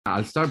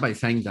I'll start by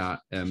saying that,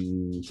 my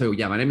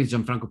name is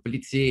Gianfranco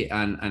Polizzi,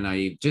 and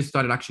I just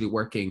started actually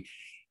working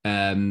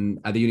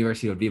at the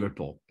University of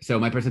Liverpool. So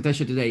my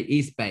presentation today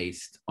is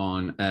based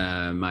on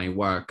my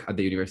work at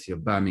the University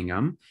of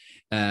Birmingham.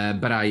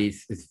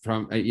 Just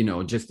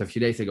a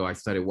few days ago, I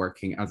started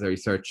working as a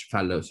research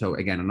fellow. So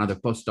again, another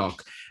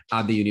postdoc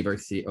at the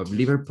University of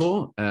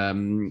Liverpool.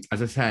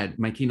 As I said,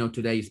 my keynote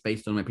today is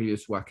based on my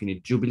previous work in the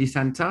Jubilee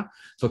Center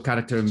for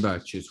Character and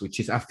Virtues,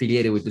 which is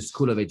affiliated with the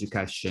School of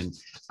Education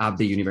at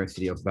the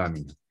University of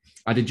Birmingham.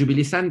 At the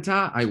Jubilee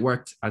Center, I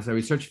worked as a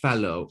research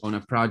fellow on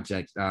a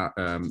project that,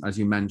 as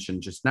you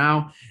mentioned just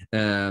now,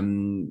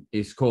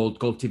 is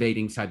called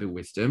Cultivating Cyber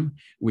Wisdom,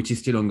 which is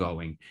still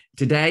ongoing.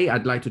 Today,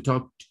 I'd like to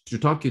talk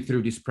you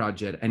through this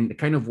project and the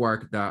kind of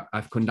work that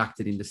I've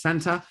conducted in the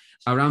center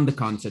around the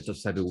concept of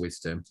cyber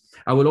wisdom.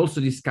 I will also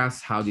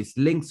discuss how this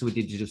links with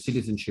digital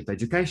citizenship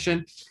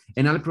education,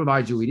 and I'll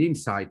provide you with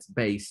insights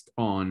based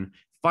on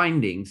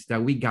findings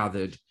that we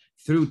gathered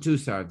through 2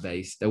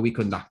 surveys that we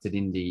conducted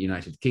in the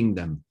United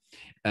Kingdom.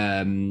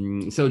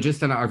 So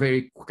just a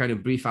very kind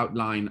of brief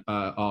outline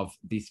of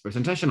this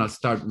presentation. I'll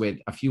start with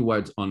a few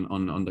words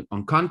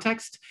on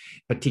context,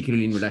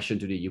 particularly in relation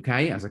to the UK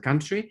as a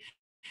country.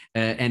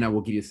 And I will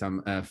give you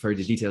some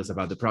further details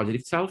about the project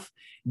itself.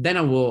 Then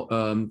I will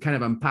kind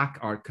of unpack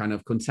our kind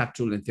of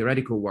conceptual and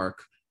theoretical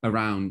work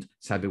around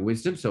cyber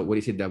wisdom. So what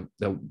is it that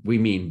we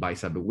mean by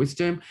cyber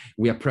wisdom?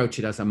 We approach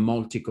it as a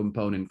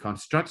multi-component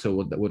construct. So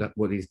what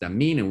does that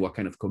mean, and what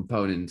kind of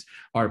components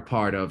are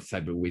part of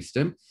cyber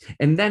wisdom?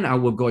 And then I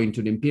will go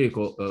into the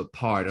empirical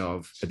part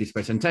of this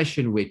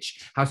presentation,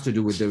 which has to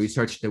do with the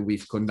research that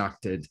we've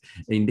conducted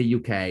in the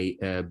UK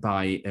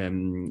by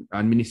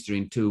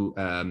administering 2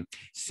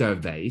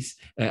 surveys.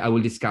 I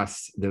will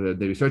discuss the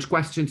research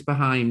questions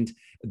behind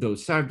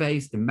those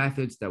surveys, the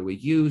methods that we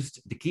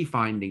used, the key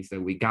findings that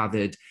we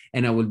gathered,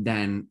 and I will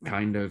then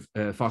kind of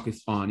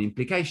focus on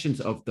implications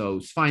of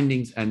those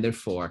findings, and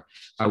therefore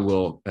I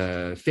will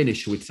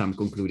finish with some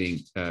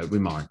concluding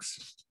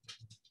remarks.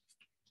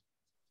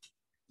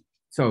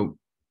 So,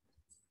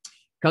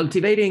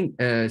 cultivating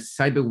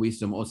cyber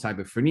wisdom or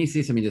cyber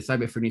phronesis. The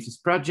cyber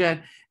phronesis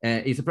project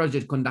is a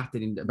project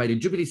conducted by the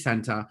Jubilee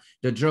Center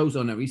that draws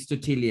on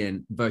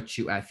Aristotelian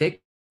virtue ethics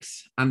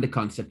and the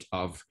concept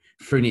of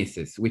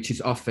phronesis, which is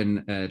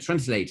often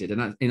translated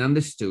and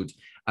understood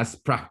as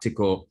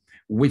practical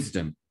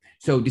wisdom.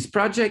 So this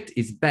project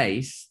is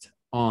based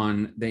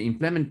on the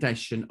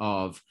implementation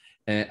of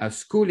a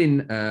school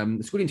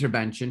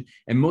intervention,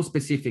 and more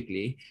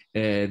specifically,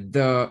 kind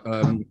of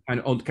on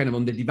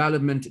the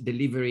development,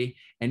 delivery,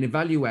 and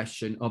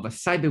evaluation of a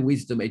cyber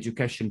wisdom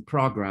education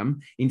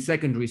program in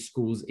secondary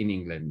schools in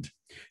England.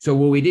 So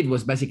what we did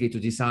was basically to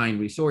design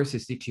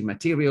resources, teaching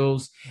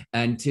materials,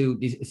 and to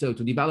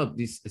develop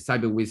this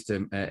cyber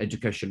wisdom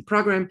education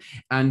program,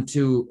 and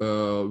to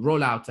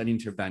roll out an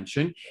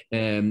intervention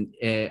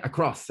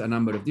across a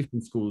number of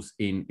different schools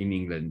in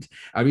England.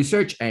 Our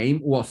research aim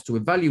was to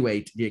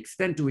evaluate the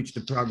extent to which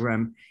the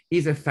program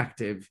is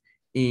effective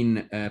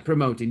in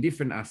promoting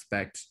different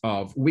aspects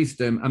of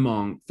wisdom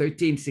among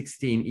 13,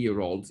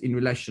 16-year-olds in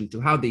relation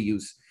to how they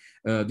use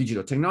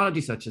digital technology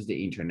such as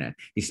the internet.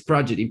 This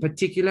project in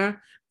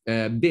particular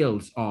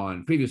builds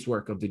on previous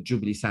work of the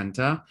Jubilee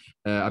Center,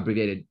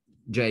 abbreviated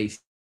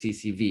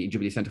JCCV,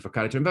 Jubilee Center for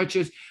Character and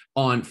Virtues,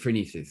 on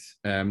phronesis.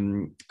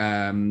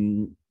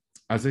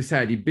 As I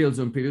said, it builds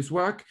on previous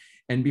work.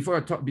 And before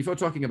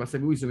talking about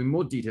cyber wisdom in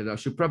more detail, I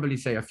should probably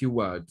say a few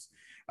words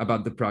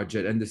about the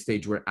project and the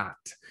stage we're at.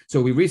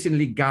 So we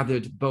recently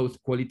gathered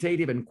both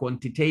qualitative and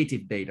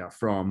quantitative data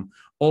from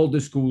all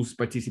the schools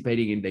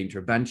participating in the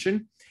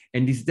intervention,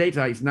 and this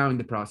data is now in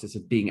the process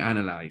of being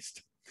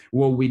analyzed.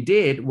 What we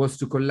did was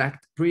to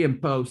collect pre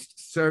and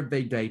post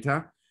survey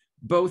data,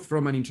 both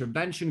from an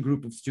intervention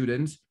group of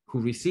students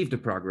who received the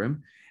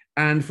program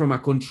and from a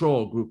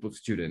control group of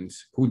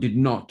students who did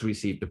not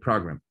receive the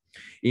program.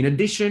 In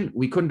addition,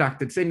 we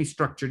conducted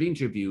semi-structured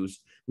interviews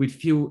with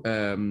few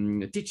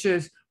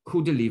teachers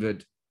who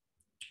delivered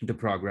the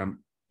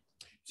program.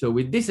 So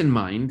with this in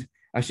mind,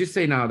 I should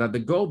say now that the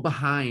goal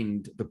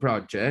behind the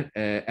project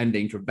and the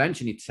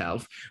intervention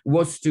itself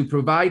was to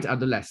provide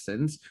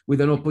adolescents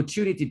with an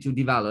opportunity to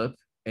develop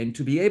and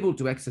to be able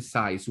to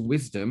exercise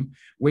wisdom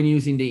when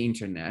using the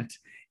internet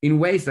in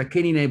ways that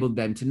can enable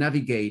them to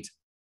navigate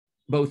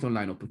both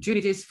online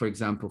opportunities, for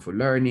example, for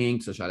learning,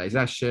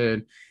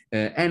 socialization,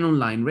 and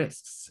online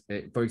risks,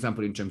 for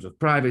example, in terms of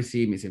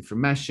privacy,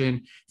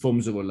 misinformation,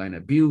 forms of online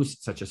abuse,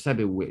 such as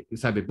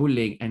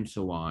cyberbullying, and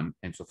so on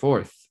and so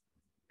forth.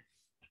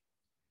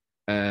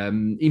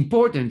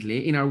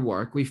 Importantly, in our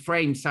work, we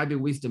frame cyber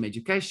wisdom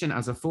education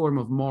as a form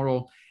of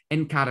moral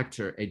and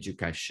character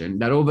education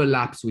that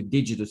overlaps with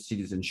digital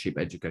citizenship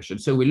education.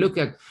 So we look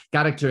at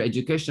character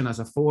education as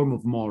a form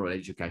of moral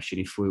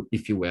education,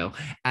 if you will,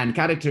 and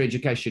character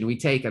education, we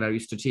take an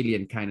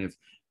Aristotelian kind of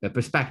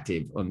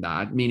perspective on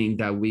that, meaning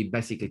that we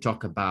basically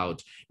talk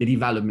about the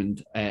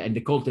development and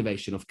the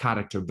cultivation of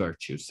character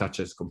virtues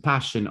such as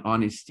compassion,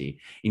 honesty,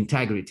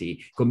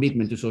 integrity,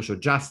 commitment to social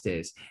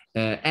justice.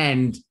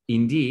 And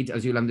indeed,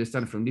 as you'll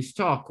understand from this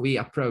talk, we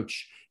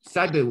approach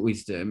cyber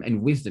wisdom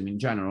and wisdom in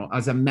general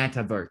as a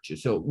meta virtue.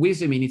 So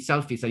wisdom in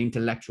itself is an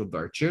intellectual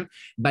virtue,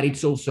 but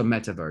it's also a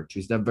meta virtue.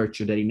 It's that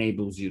virtue that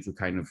enables you to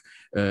kind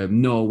of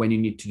know when you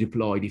need to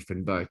deploy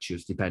different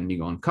virtues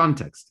depending on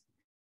context.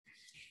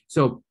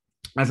 So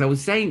as I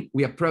was saying,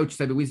 we approach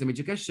cyber wisdom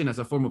education as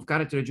a form of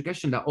character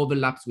education that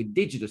overlaps with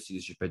digital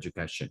citizenship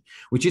education,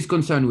 which is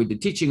concerned with the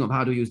teaching of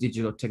how to use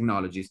digital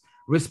technologies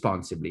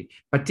responsibly,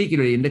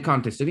 particularly in the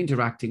context of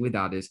interacting with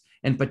others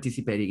and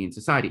participating in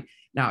society.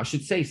 Now, I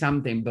should say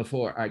something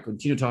before I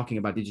continue talking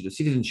about digital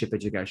citizenship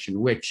education,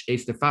 which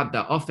is the fact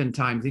that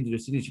oftentimes digital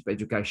citizenship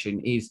education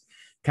is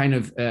kind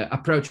of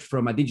approached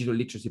from a digital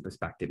literacy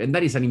perspective. And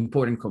that is an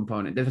important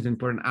component. That is an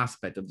important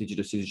aspect of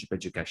digital citizenship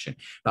education.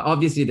 But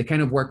obviously the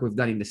kind of work we've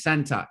done in the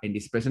center in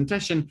this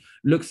presentation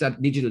looks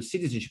at digital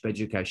citizenship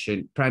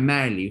education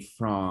primarily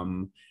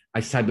from a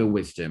cyber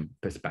wisdom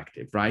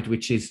perspective, right?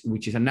 Which is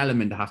an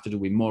element that has to do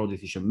with moral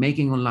decision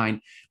making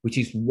online, which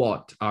is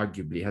what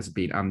arguably has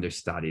been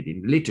understudied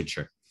in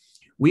literature.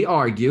 We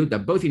argue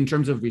that both in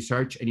terms of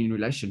research and in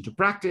relation to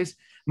practice,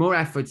 more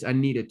efforts are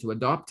needed to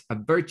adopt a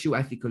virtue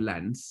ethical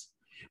lens,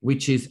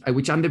 which is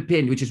what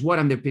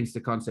underpins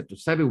the concept of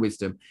cyber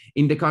wisdom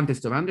in the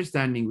context of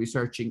understanding,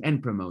 researching,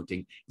 and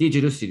promoting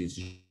digital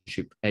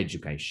citizenship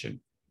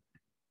education.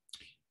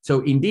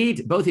 So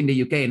indeed, both in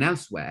the UK and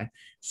elsewhere,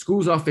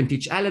 schools often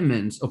teach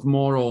elements of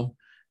moral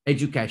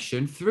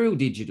education through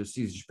digital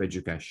citizenship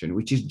education,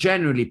 which is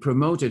generally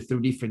promoted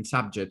through different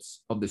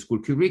subjects of the school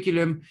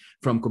curriculum,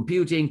 from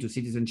computing to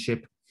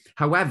citizenship.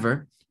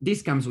 However,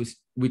 this comes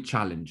with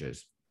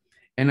challenges.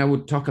 And I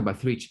would talk about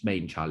three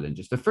main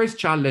challenges. The first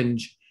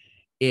challenge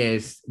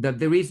is that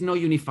there is no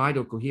unified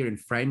or coherent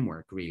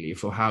framework really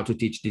for how to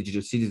teach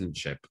digital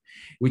citizenship,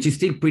 which is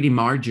still pretty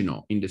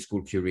marginal in the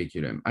school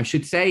curriculum. I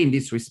should say in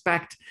this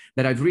respect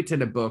that I've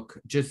written a book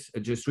just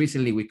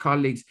recently with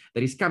colleagues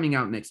that is coming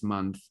out next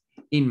month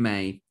in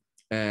May.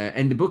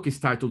 And the book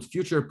is titled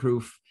Future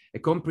Proof, a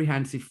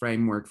comprehensive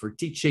framework for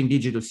teaching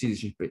digital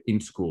citizenship in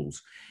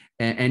schools.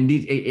 And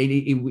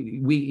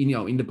we,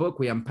 in the book,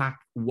 we unpack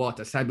what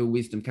a cyber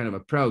wisdom kind of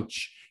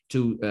approach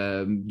to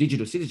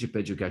digital citizenship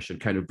education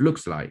kind of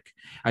looks like.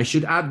 I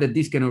should add that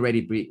this can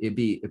already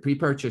be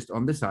pre-purchased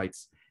on the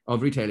sites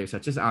of retailers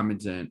such as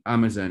Amazon.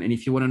 And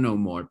if you want to know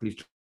more, please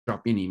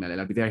drop me an email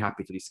and I'll be very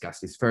happy to discuss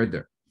this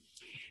further.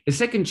 The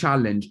second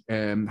challenge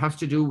has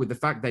to do with the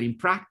fact that in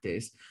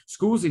practice,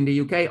 schools in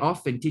the UK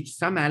often teach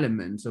some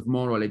elements of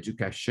moral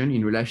education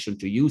in relation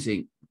to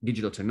using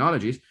digital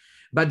technologies,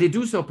 but they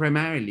do so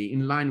primarily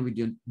in line with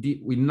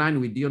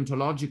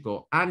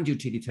deontological and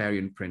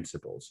utilitarian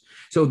principles.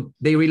 So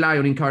they rely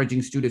on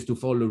encouraging students to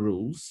follow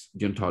rules,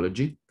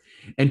 deontology,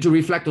 and to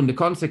reflect on the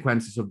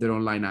consequences of their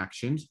online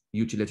actions,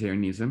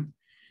 utilitarianism.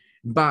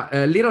 But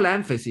little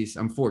emphasis,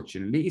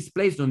 unfortunately, is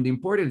placed on the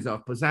importance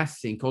of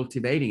possessing,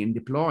 cultivating, and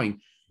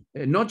deploying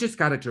not just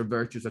character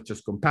virtues such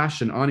as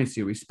compassion,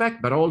 honesty,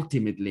 respect, but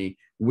ultimately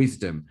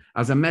wisdom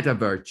as a meta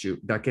virtue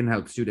that can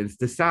help students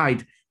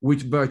decide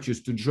which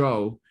virtues to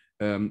draw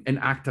and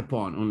act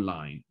upon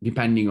online,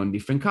 depending on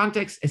different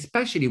contexts,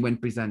 especially when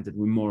presented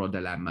with moral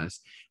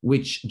dilemmas,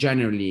 which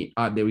generally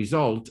are the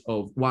result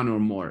of one or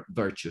more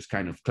virtues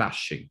kind of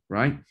clashing,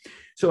 right?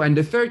 So, and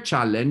the third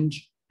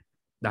challenge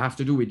that has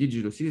to do with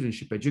digital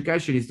citizenship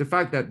education is the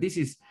fact that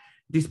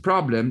this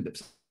problem,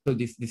 so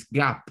this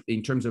gap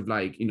in terms of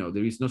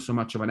there is not so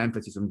much of an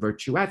emphasis on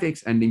virtue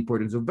ethics and the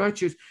importance of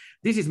virtues.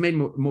 This is made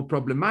more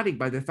problematic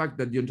by the fact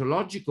that the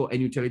ontological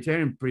and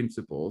utilitarian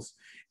principles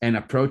and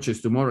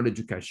approaches to moral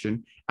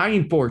education are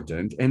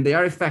important and they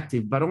are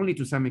effective, but only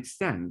to some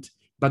extent,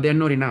 but they're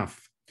not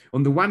enough.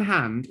 On the one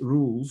hand,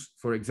 rules,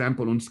 for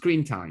example, on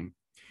screen time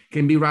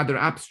can be rather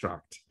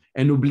abstract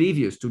and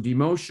oblivious to the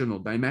emotional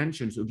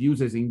dimensions of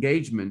users'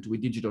 engagement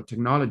with digital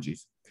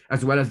technologies,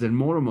 as well as their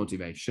moral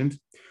motivations.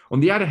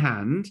 On the other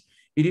hand,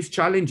 it is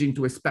challenging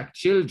to expect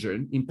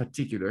children, in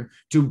particular,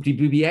 to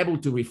be able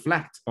to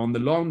reflect on the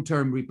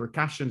long-term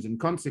repercussions and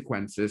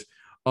consequences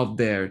of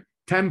their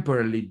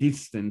temporally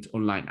distant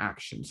online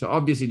actions. So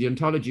obviously, the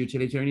ontology,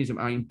 utilitarianism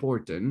are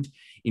important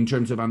in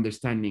terms of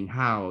understanding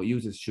how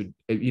users should,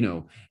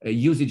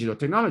 use digital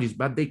technologies,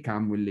 but they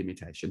come with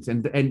limitations.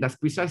 And that's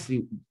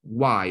precisely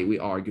why we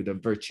argue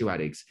that virtue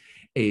ethics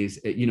has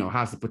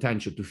the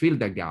potential to fill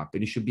that gap,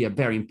 and it should be a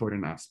very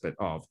important aspect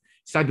of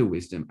cyber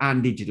wisdom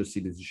and digital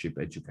citizenship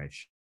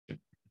education.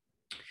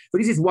 So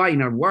this is why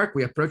in our work,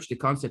 we approach the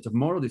concept of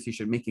moral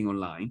decision-making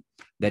online,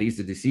 that is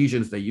the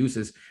decisions that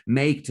users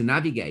make to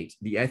navigate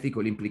the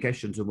ethical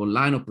implications of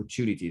online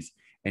opportunities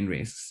and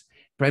risks,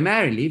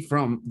 primarily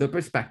from the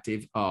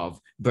perspective of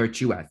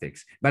virtue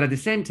ethics, but at the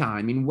same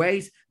time in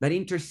ways that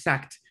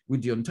intersect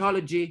with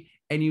deontology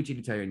and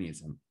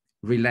utilitarianism.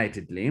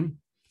 Relatedly,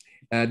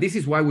 this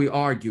is why we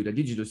argue that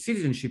digital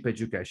citizenship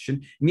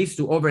education needs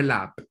to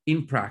overlap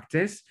in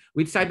practice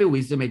with cyber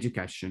wisdom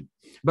education.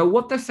 But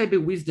what does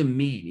cyber wisdom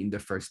mean in the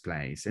first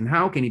place, and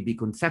how can it be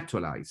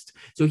conceptualized?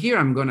 So here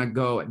I'm going to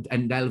go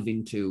and delve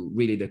into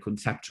really the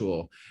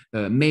conceptual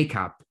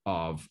makeup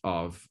of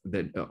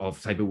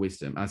cyber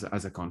wisdom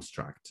as a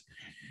construct.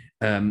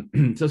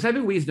 So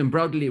cyber wisdom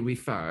broadly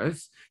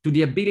refers to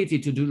the ability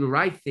to do the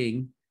right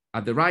thing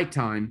at the right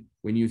time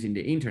when using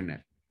the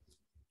internet.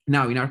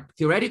 Now, in our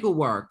theoretical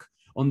work,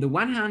 on the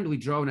one hand, we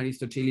draw on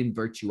Aristotelian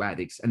virtue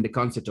ethics and the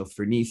concept of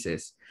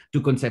phronesis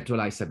to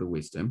conceptualize cyber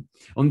wisdom.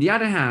 On the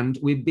other hand,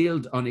 we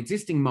build on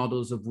existing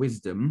models of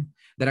wisdom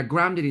that are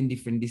grounded in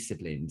different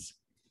disciplines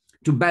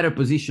to better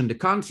position the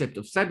concept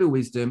of cyber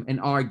wisdom and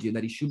argue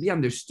that it should be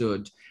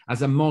understood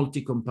as a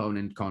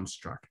multi-component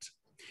construct.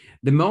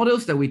 The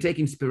models that we take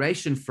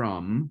inspiration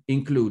from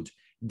include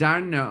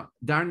Darnell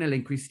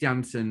and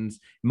Christiansen's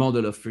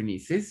model of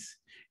phronesis.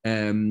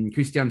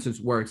 Christiansen's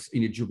works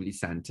in the Jubilee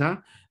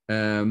Center.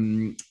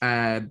 And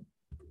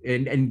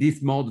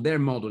this model, their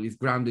model, is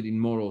grounded in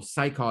moral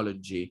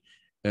psychology,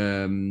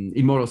 and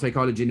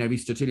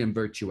Aristotelian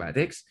virtue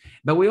ethics.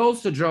 But we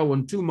also draw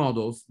on two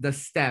models that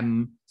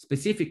stem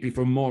specifically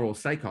from moral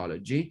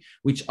psychology,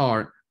 which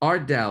are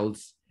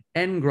Ardell's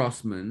and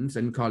Grossman's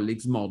and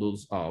colleagues'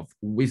 models of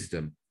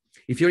wisdom.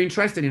 If you're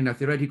interested in a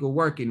theoretical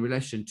work in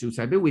relation to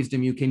cyber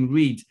wisdom, you can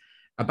read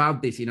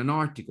about this in an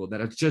article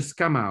that has just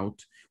come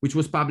out, which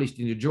was published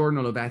in the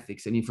Journal of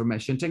Ethics and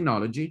Information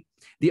Technology.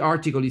 The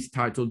article is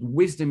titled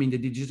 "Wisdom in the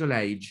Digital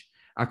Age,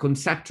 a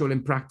Conceptual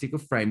and Practical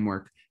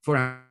Framework for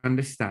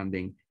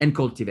Understanding and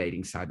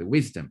Cultivating Cyber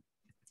Wisdom."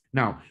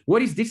 Now,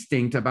 what is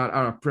distinct about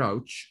our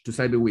approach to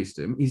cyber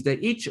wisdom is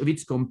that each of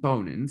its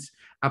components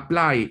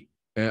apply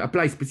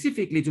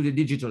specifically to the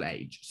digital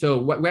age. So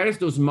whereas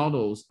those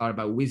models are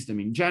about wisdom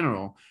in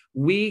general,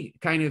 we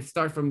kind of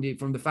start from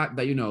the fact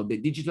that, you know, the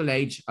digital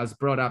age has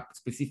brought up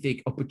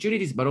specific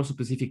opportunities, but also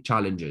specific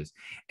challenges.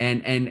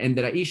 And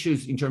there are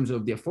issues in terms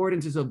of the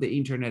affordances of the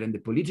internet and the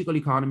political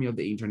economy of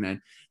the internet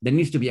that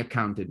needs to be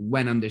accounted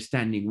when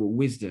understanding what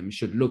wisdom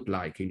should look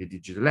like in the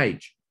digital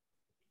age.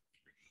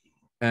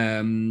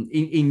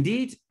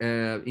 Indeed,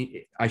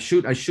 I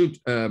should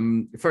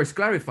first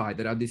clarify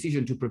that our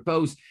decision to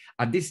propose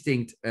a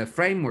distinct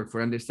framework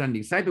for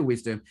understanding cyber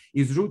wisdom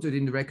is rooted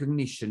in the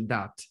recognition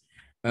that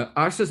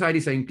our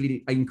societies are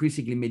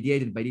increasingly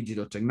mediated by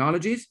digital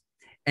technologies,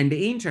 and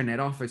the internet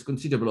offers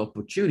considerable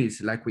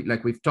opportunities,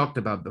 like we've talked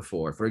about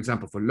before, for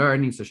example, for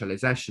learning,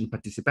 socialization,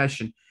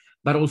 participation,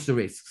 but also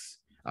risks.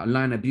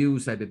 Online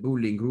abuse,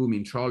 cyberbullying,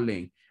 grooming,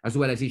 trolling, as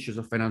well as issues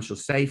of financial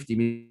safety,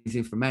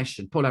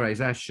 misinformation,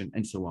 polarization,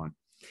 and so on.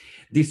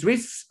 These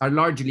risks are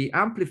largely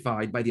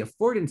amplified by the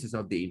affordances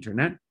of the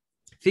internet.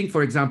 Think,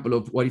 for example,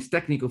 of what its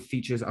technical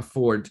features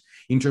afford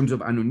in terms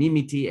of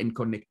anonymity and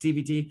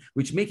connectivity,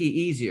 which make it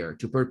easier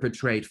to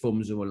perpetrate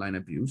forms of online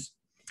abuse.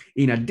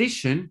 In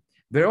addition,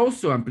 they're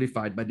also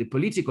amplified by the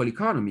political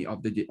economy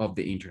of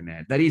the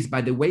internet, that is,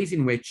 by the ways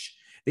in which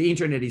the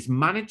internet is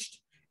managed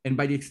and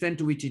by the extent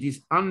to which it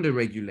is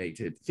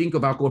under-regulated. Think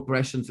of how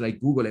corporations like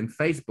Google and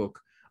Facebook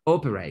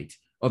operate,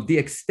 of the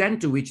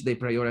extent to which they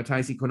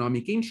prioritize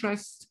economic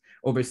interests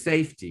over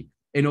safety,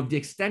 and of the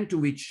extent to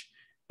which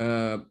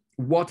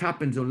what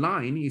happens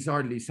online is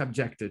hardly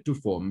subjected to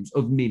forms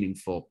of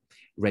meaningful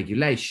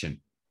regulation,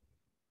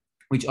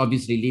 which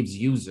obviously leaves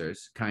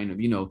users kind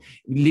of, you know,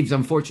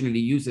 unfortunately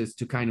users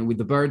to kind of with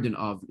the burden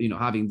of, you know,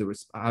 having the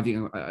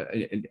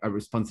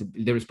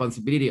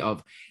responsibility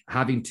of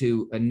having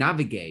to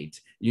navigate,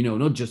 you know,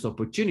 not just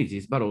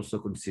opportunities, but also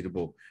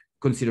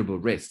considerable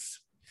risks.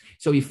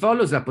 So it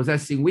follows that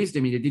possessing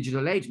wisdom in the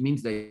digital age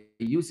means that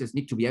users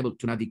need to be able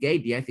to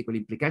navigate the ethical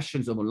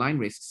implications of online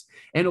risks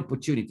and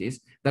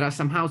opportunities that are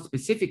somehow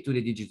specific to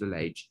the digital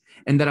age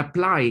and that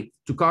apply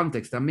to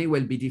contexts that may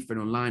well be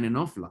different online and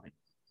offline.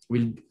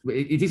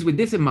 It is with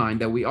this in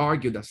mind that we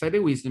argue that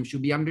cyber wisdom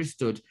should be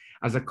understood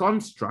as a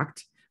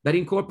construct that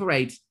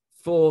incorporates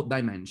 4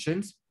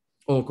 dimensions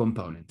or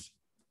components.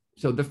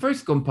 So the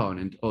first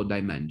component or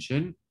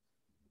dimension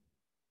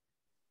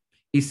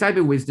is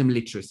cyber wisdom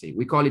literacy.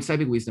 We call it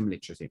cyber wisdom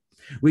literacy,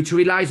 which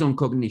relies on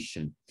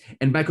cognition.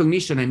 And by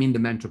cognition, I mean the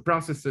mental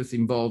processes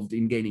involved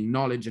in gaining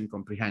knowledge and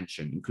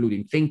comprehension,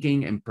 including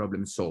thinking and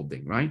problem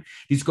solving, right?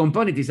 This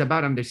component is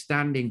about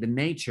understanding the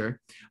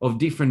nature of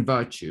different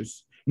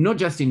virtues, not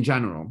just in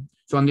general,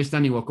 so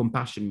understanding what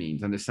compassion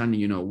means, understanding,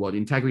 you know, what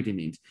integrity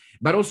means,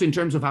 but also in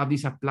terms of how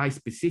this applies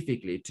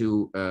specifically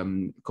to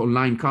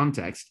online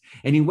context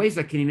and in ways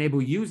that can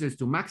enable users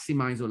to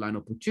maximize online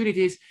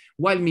opportunities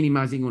while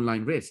minimizing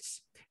online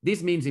risks.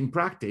 This means in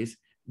practice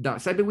that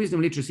cyber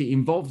wisdom literacy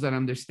involves an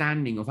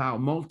understanding of how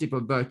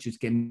multiple virtues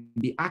can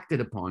be acted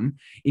upon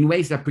in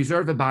ways that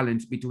preserve a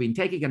balance between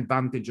taking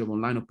advantage of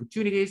online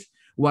opportunities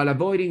while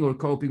avoiding or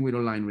coping with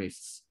online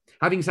risks.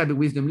 Having cyber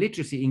wisdom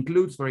literacy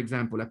includes, for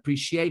example,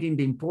 appreciating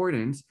the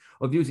importance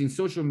of using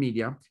social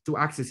media to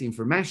access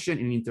information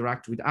and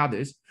interact with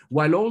others,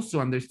 while also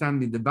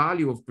understanding the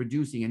value of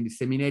producing and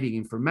disseminating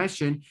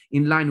information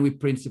in line with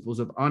principles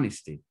of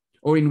honesty,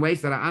 or in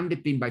ways that are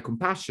underpinned by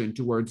compassion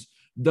towards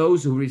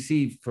those who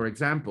receive, for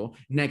example,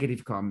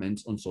 negative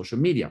comments on social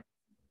media.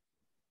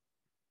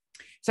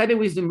 Cyber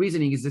wisdom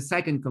reasoning is the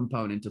second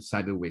component of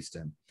cyber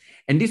wisdom.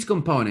 And this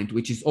component,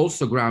 which is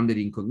also grounded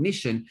in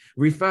cognition,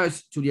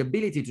 refers to the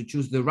ability to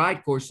choose the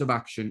right course of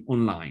action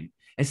online,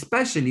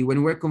 especially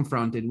when we're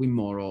confronted with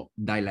moral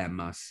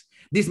dilemmas.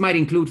 This might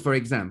include, for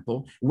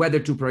example, whether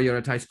to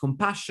prioritize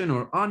compassion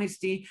or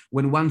honesty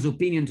when one's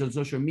opinions on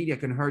social media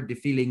can hurt the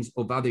feelings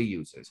of other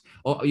users.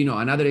 Or,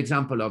 another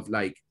example of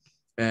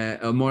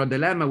a moral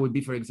dilemma would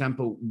be, for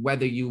example,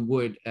 whether you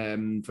would,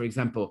 for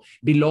example,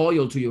 be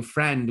loyal to your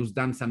friend who's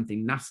done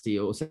something nasty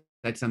or said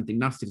something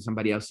nasty to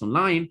somebody else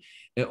online,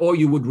 or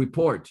you would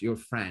report your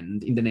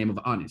friend in the name of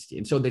honesty.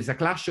 And so there's a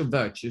clash of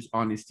virtues,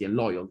 honesty and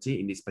loyalty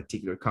in this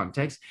particular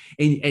context.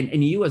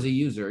 And you as a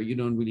user, you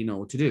don't really know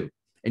what to do.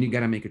 And you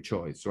got to make a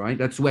choice, right?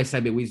 That's where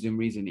cyber wisdom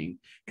reasoning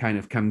kind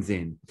of comes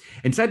in.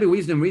 And cyber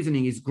wisdom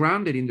reasoning is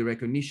grounded in the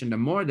recognition that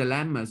moral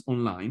dilemmas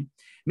online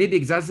may be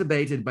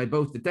exacerbated by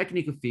both the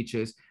technical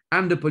features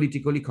and the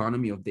political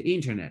economy of the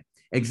internet.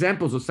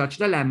 Examples of such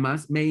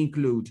dilemmas may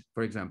include,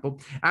 for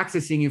example,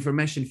 accessing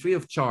information free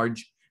of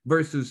charge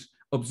versus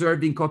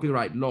observing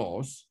copyright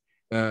laws,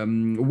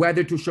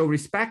 whether to show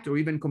respect or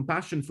even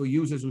compassion for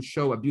users who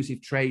show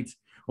abusive traits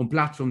on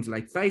platforms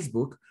like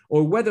Facebook,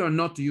 or whether or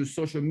not to use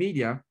social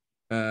media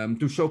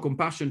to show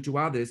compassion to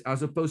others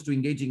as opposed to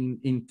engaging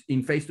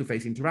in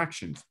face-to-face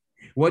interactions.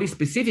 What is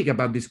specific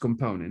about this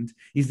component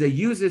is that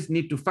users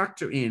need to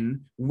factor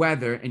in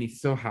whether, and if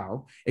so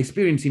how,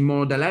 experiencing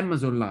moral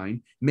dilemmas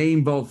online may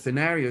involve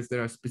scenarios that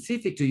are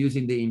specific to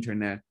using the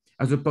internet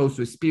as opposed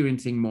to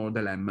experiencing moral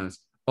dilemmas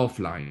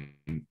offline.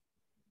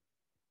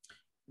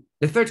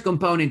 The third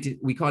component,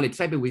 we call it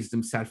cyber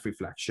wisdom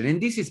self-reflection. And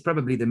this is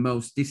probably the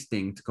most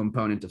distinct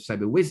component of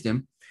cyber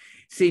wisdom,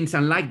 since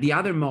unlike the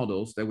other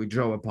models that we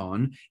draw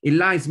upon, it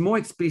lies more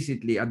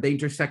explicitly at the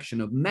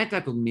intersection of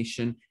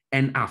metacognition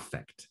and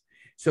affect.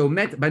 So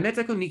by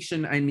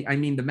metacognition, I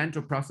mean the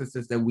mental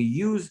processes that we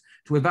use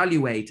to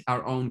evaluate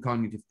our own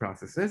cognitive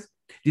processes.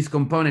 This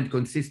component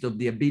consists of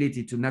the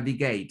ability to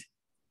navigate,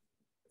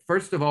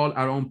 first of all,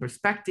 our own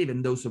perspective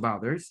and those of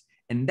others,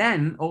 and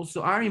then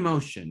also our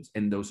emotions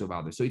and those of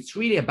others. So it's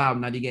really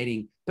about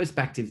navigating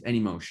perspectives and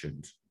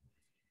emotions.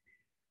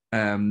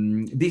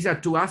 These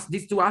two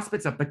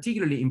aspects are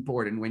particularly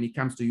important when it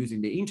comes to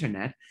using the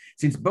internet,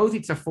 since both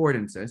its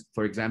affordances,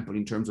 for example,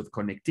 in terms of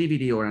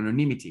connectivity or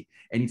anonymity,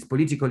 and its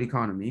political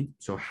economy,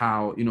 so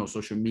how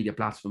social media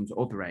platforms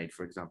operate,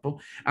 for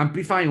example,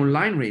 amplify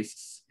online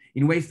risks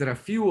in ways that are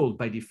fueled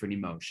by different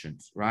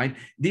emotions, right?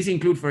 These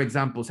include, for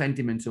example,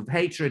 sentiments of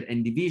hatred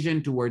and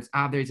division towards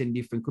others and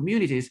different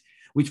communities,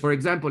 which, for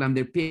example,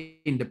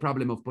 underpin the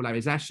problem of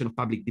polarization of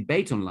public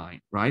debate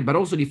online, right? But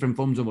also different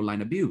forms of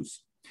online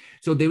abuse.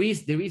 So there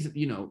is,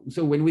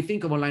 so when we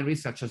think of online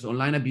risks such as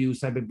online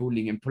abuse,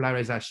 cyberbullying, and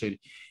polarization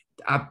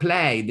at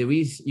play, there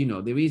is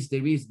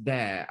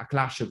a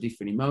clash of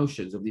different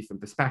emotions, of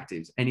different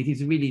perspectives, and it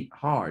is really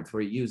hard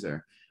for a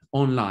user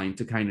online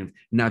to kind of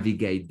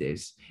navigate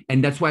this.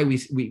 And that's why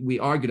we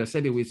argue that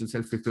cyber wisdom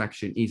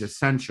self-reflection is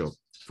essential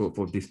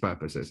for these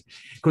purposes.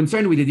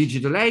 Concerned with the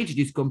digital age,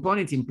 this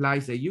component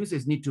implies that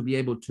users need to be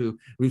able to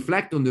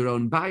reflect on their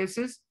own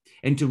biases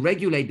and to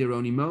regulate their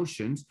own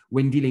emotions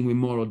when dealing with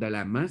moral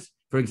dilemmas.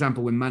 For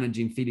example, when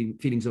managing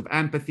feelings of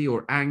empathy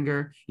or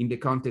anger in the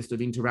context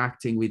of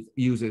interacting with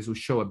users who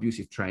show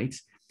abusive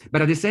traits.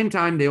 But at the same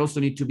time, they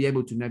also need to be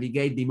able to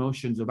navigate the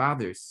emotions of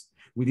others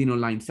within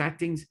online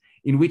settings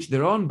in which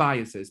their own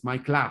biases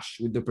might clash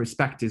with the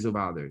perspectives of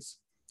others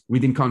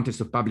within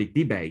context of public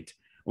debate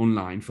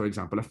online, for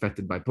example,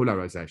 affected by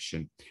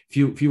polarization,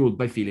 fueled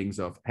by feelings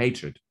of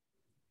hatred.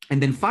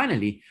 And then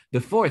finally,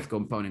 the fourth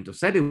component of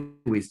cyber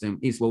wisdom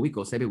is what we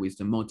call cyber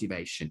wisdom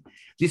motivation.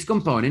 This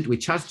component,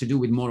 which has to do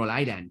with moral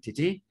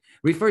identity,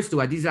 refers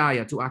to a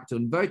desire to act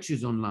on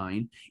virtues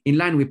online in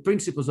line with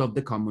principles of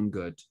the common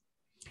good.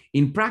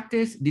 In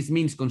practice, this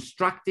means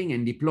constructing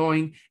and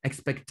deploying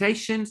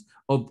expectations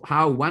of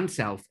how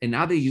oneself and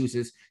other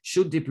users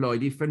should deploy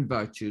different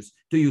virtues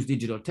to use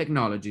digital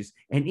technologies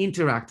and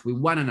interact with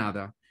one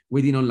another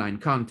within online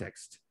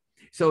context.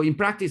 So in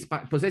practice,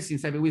 possessing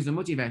cyber wisdom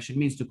motivation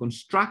means to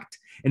construct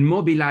and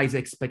mobilize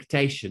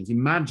expectations,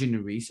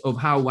 imaginaries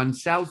of how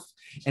oneself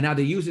and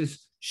other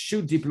users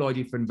should deploy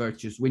different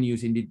virtues when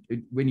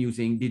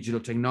using digital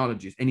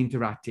technologies and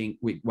interacting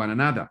with one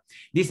another.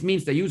 This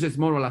means that users'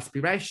 moral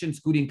aspirations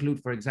could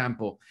include, for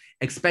example,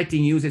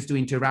 expecting users to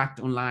interact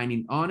online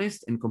in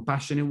honest and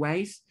compassionate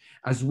ways,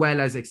 as well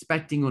as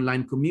expecting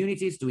online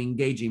communities to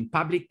engage in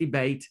public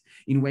debate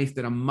in ways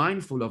that are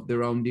mindful of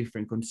their own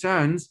different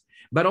concerns,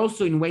 but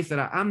also in ways that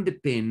are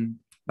underpinned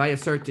by a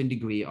certain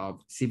degree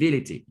of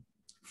civility.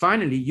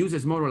 Finally,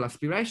 users' moral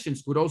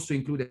aspirations could also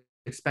include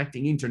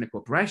expecting internet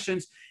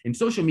corporations and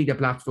social media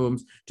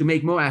platforms to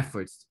make more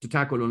efforts to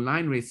tackle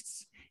online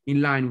risks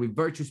in line with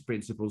virtuous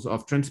principles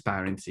of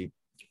transparency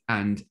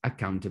and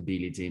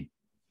accountability.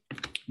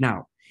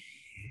 Now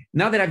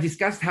that I've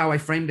discussed how I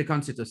framed the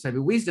concept of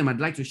cyber wisdom, I'd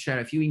like to share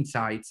a few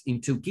insights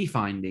into key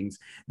findings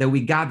that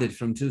we gathered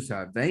from 2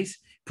 surveys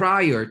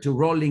prior to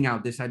rolling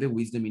out the cyber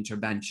wisdom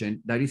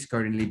intervention that is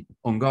currently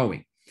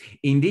ongoing.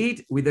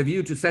 Indeed, with a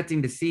view to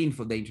setting the scene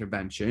for the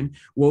intervention,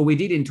 what we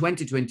did in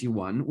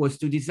 2021 was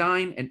to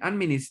design and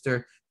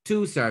administer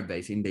 2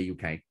 surveys in the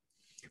UK.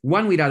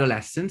 One with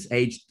adolescents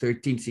aged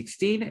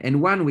 13-16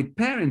 and one with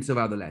parents of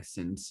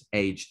adolescents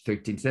aged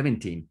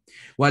 13-17.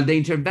 While the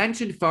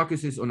intervention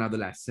focuses on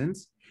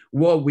adolescents,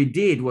 what we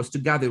did was to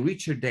gather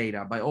richer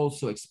data by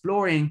also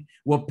exploring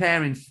what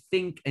parents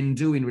think and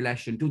do in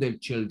relation to their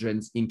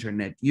children's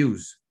internet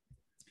use.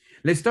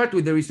 Let's start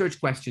with the research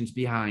questions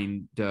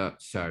behind the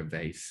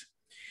surveys.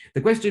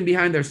 The question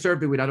behind our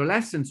survey with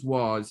adolescents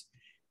was,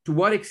 to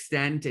what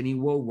extent and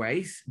in what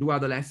ways do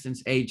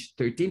adolescents aged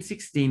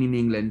 13-16 in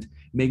England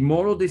make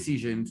moral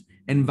decisions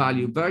and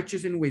value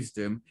virtues and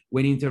wisdom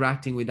when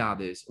interacting with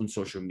others on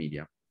social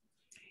media?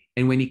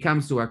 And when it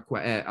comes to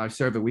our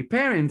survey with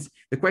parents,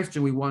 the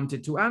question we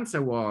wanted to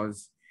answer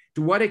was,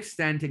 to what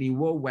extent and in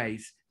what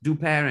ways do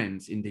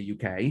parents in the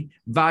UK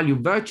value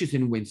virtues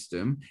and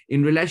wisdom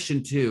in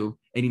relation to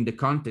and in the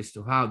context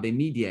of how they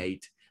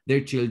mediate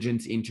their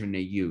children's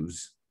internet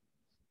use?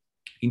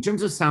 In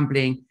terms of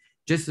sampling,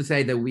 just to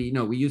say that we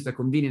used a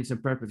convenience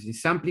and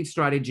purposes sampling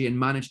strategy and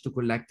managed to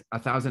collect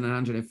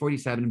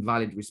 1,147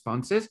 valid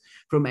responses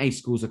from 8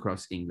 schools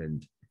across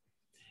England.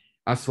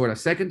 As for a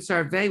second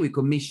survey, we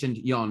commissioned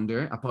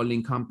Yonder, a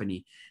polling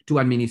company, to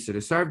administer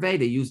the survey.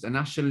 They used a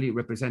nationally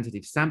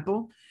representative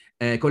sample,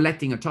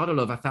 collecting a total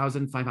of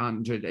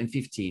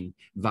 1,515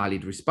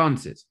 valid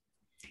responses.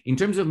 In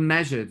terms of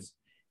measures,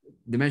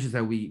 the measures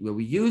that we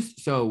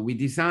used, so we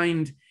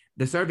designed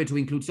the survey to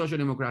include social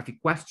demographic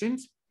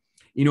questions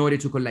in order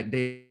to collect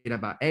data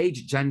about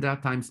age, gender,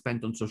 time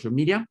spent on social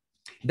media.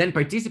 Then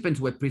participants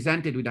were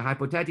presented with a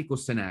hypothetical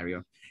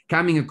scenario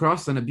coming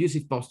across an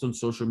abusive post on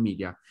social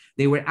media.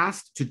 They were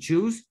asked to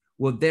choose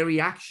what their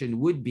reaction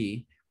would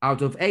be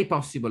out of 8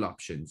 possible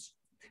options,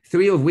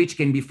 3 of which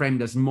can be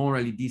framed as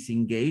morally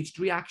disengaged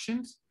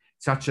reactions,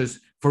 such as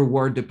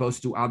forward the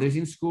post to others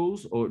in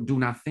schools or do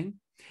nothing.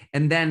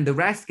 And then the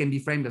rest can be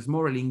framed as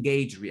morally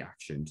engaged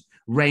reactions,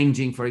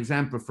 ranging, for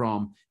example,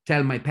 from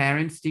tell my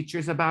parents,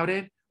 teachers about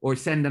it, or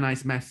send a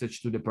nice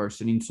message to the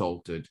person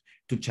insulted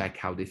to check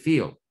how they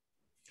feel.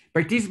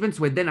 Participants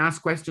were then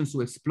asked questions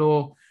to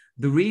explore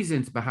the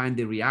reasons behind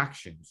the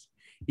reactions.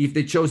 If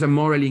they chose a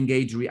morally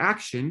engaged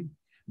reaction,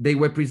 they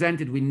were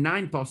presented with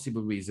 9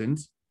 possible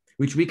reasons,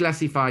 which we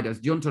classified as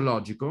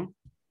deontological,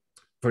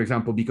 for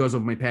example, because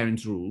of my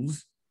parents'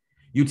 rules,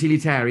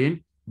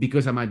 utilitarian,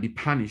 because I might be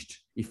punished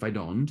if I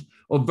don't,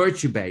 or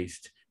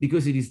virtue-based,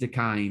 because it is the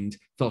kind,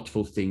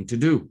 thoughtful thing to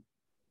do.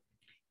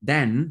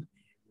 Then,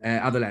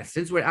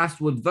 adolescents were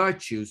asked what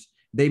virtues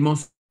they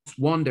most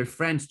want their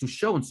friends to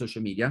show on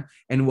social media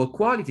and what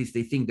qualities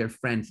they think their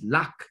friends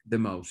lack the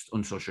most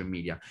on social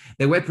media.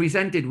 They were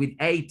presented with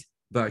 8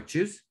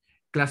 virtues,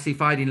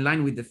 classified in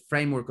line with the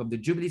framework of the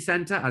Jubilee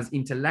Center as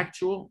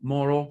intellectual,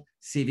 moral,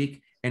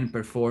 civic, and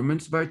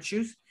performance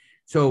virtues.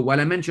 So while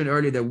I mentioned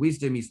earlier that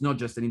wisdom is not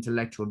just an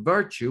intellectual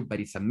virtue, but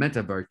it's a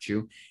meta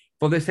virtue,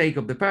 for the sake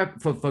of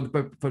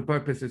for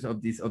purposes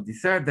of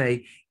this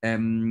survey,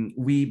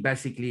 we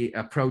basically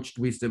approached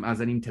wisdom as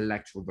an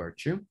intellectual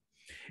virtue.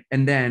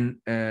 And then,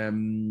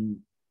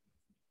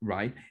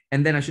 right.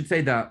 And then I should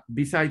say that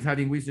besides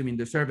having wisdom in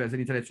the survey as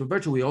an intellectual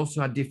virtue, we also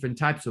had different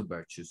types of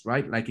virtues,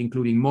 right? Like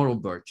including moral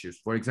virtues,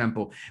 for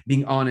example,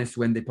 being honest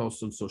when they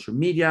post on social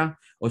media,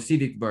 or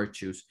civic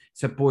virtues,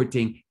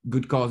 supporting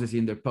good causes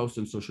in their posts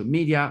on social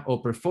media,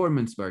 or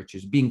performance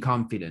virtues, being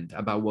confident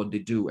about what they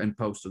do and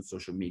post on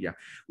social media.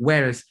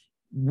 Whereas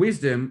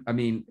wisdom, I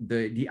mean,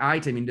 the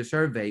item in the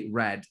survey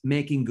read,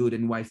 making good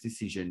and wise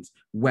decisions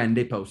when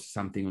they post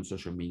something on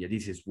social media.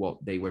 This is what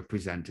they were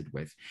presented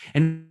with.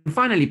 And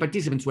finally,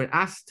 participants were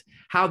asked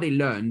how they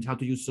learned how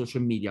to use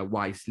social media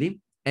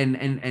wisely.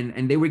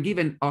 And they were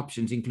given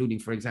options, including,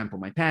 for example,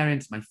 my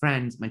parents, my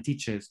friends, my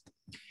teachers.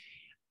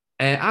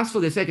 As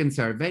for the second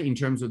survey, in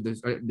terms of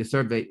the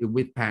survey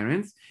with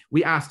parents,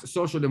 we asked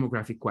social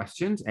demographic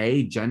questions,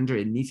 age, gender,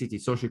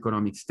 ethnicity,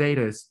 socioeconomic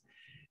status,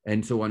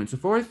 and so on and so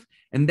forth.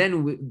 And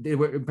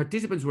then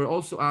participants were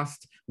also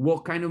asked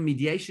what kind of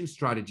mediation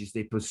strategies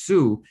they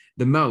pursue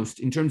the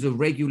most in terms of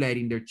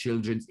regulating their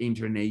children's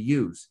internet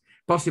use.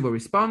 Possible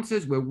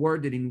responses were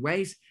worded in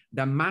ways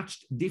that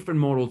matched different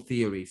moral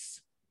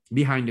theories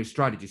behind their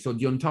strategy. So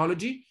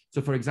deontology,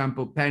 so for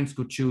example, parents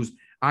could choose,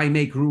 I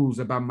make rules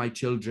about my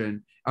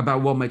children,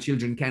 about what my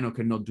children can or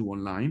cannot do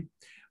online.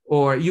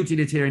 Or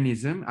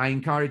utilitarianism, I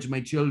encourage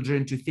my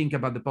children to think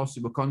about the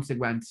possible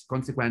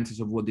consequences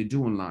of what they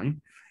do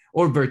online.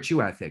 Or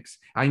virtue ethics,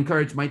 I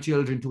encourage my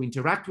children to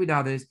interact with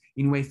others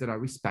in ways that are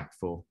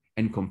respectful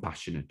and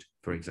compassionate,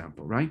 for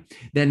example, right?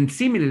 Then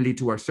similarly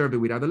to our survey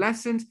with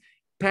adolescents,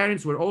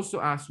 parents were also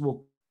asked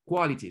what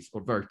qualities or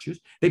virtues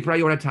they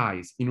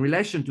prioritize in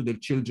relation to their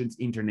children's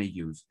internet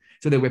use.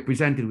 So they were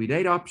presented with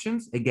 8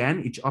 options. Again,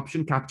 each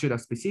option captured a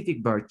specific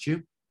virtue.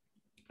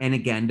 And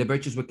again, the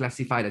virtues were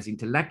classified as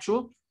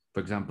intellectual,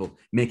 for example,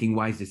 making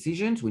wise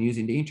decisions when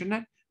using the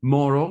internet,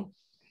 moral,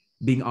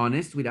 being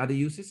honest with other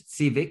users,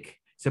 civic,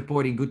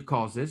 supporting good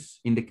causes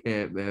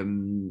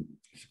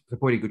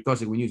supporting good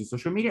causes when using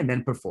social media, and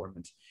then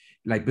performance,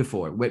 like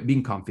before,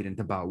 being confident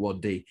about what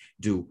they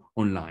do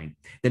online.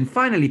 Then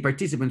finally,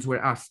 participants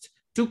were asked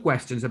 2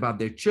 questions about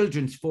their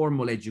children's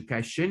formal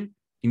education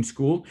in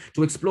school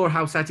to explore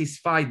how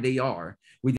satisfied they are with